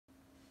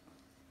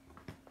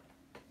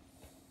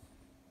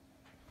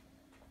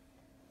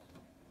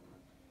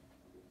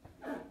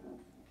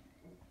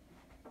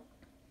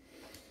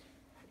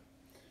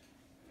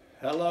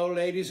Hello,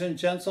 ladies and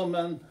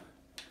gentlemen.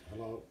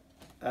 Hello.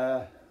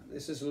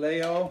 This is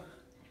Leo,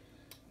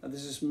 and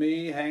this is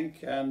me,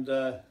 Henk, and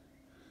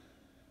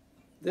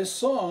this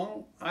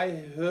song I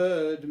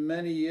heard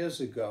many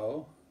years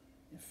ago,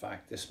 in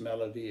fact this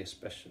melody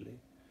especially,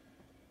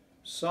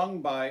 sung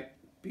by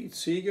Pete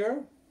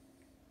Seeger.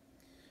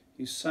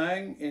 He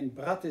sang in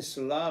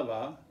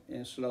Bratislava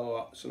in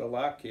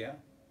Slovakia,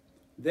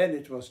 then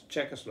it was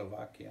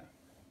Czechoslovakia,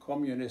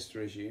 communist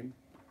regime,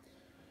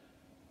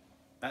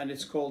 and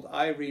it's called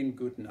Irene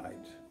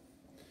Goodnight.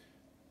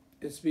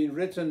 It's been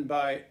written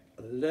by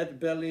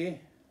Leadbelly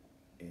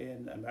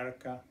in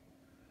America,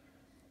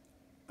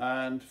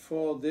 and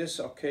for this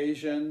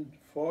occasion,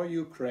 for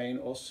Ukraine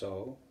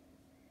also,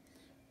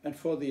 and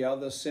for the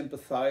others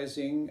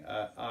sympathizing,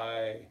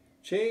 I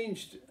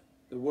changed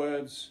the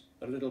words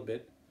a little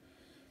bit,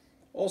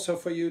 also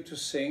for you to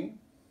sing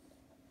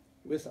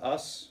with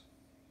us.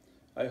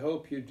 I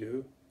hope you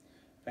do,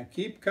 and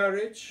keep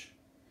courage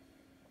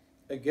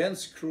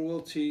against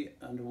cruelty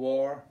and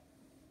war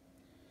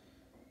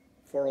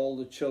for all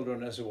the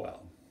children as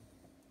well.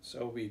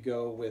 So we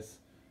go with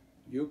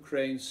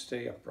Ukraine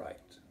Stay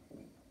Upright.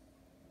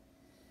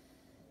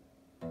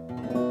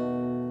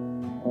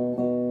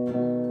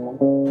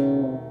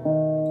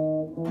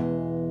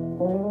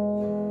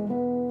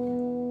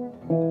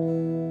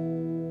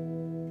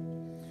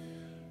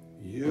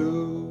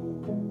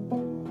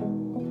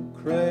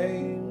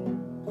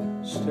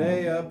 Ukraine,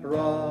 stay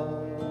upright.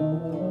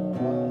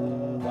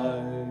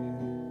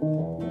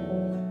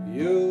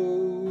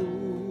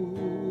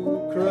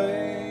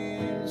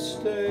 Ukraine,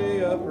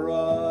 stay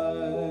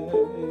upright.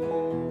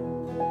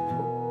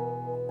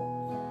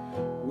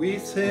 We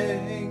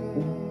think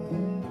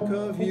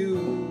of you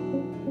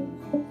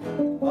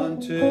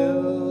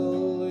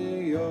until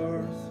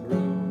you're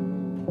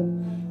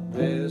through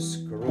this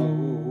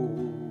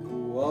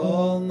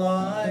cruel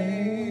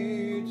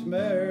nightmare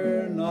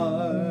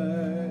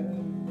night.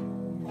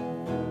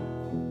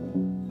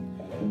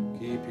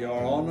 Keep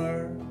your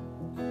honor,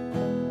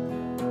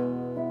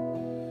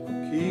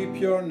 keep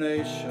your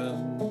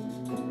nation,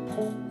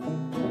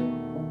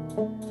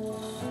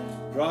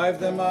 drive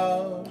them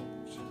out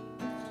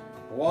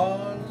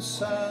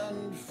once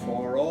and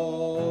for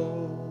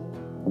all.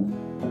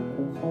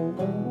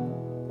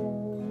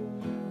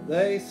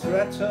 They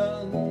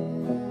threaten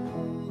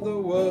the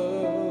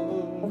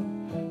world,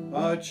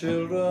 our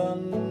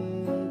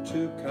children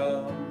to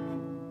come.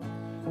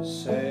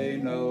 Say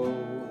no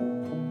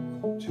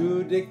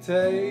to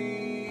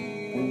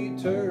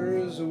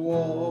dictators'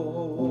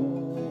 war.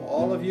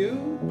 All of you,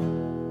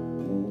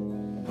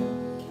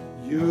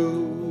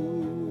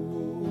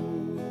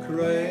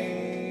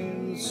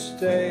 Ukraine,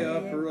 stay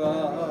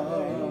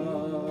upright.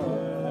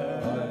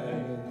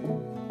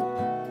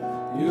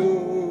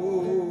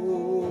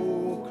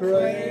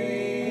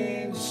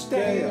 Ukraine,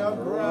 stay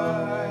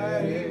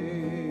upright.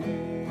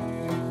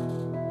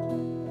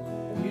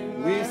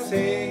 We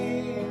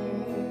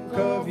think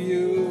of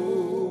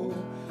you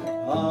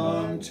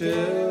until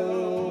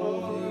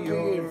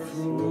you're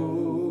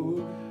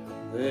through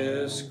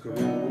this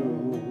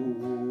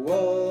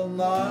cruel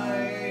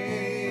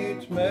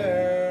nightmare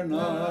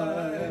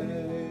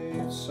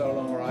night. So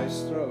long,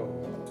 rise through.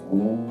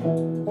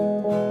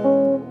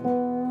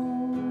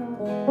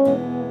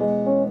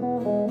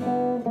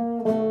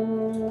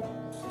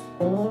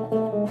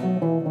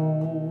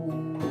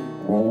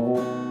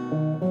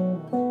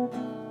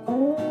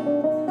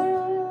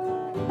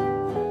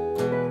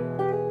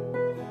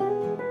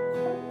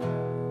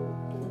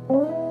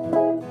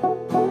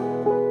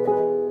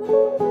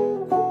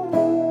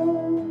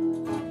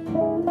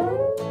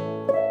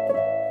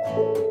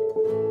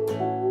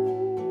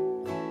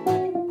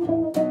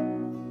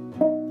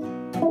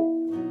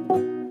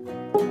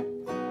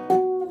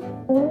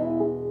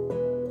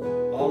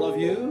 All of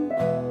you,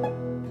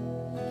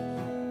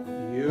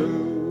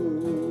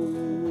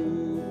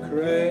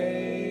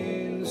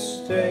 Ukraine,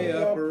 stay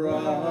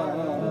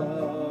upright.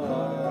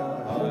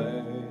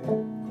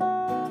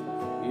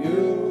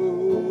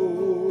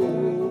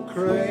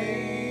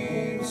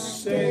 Ukraine,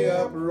 stay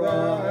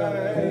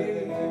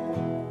upright.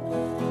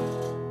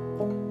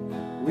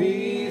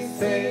 We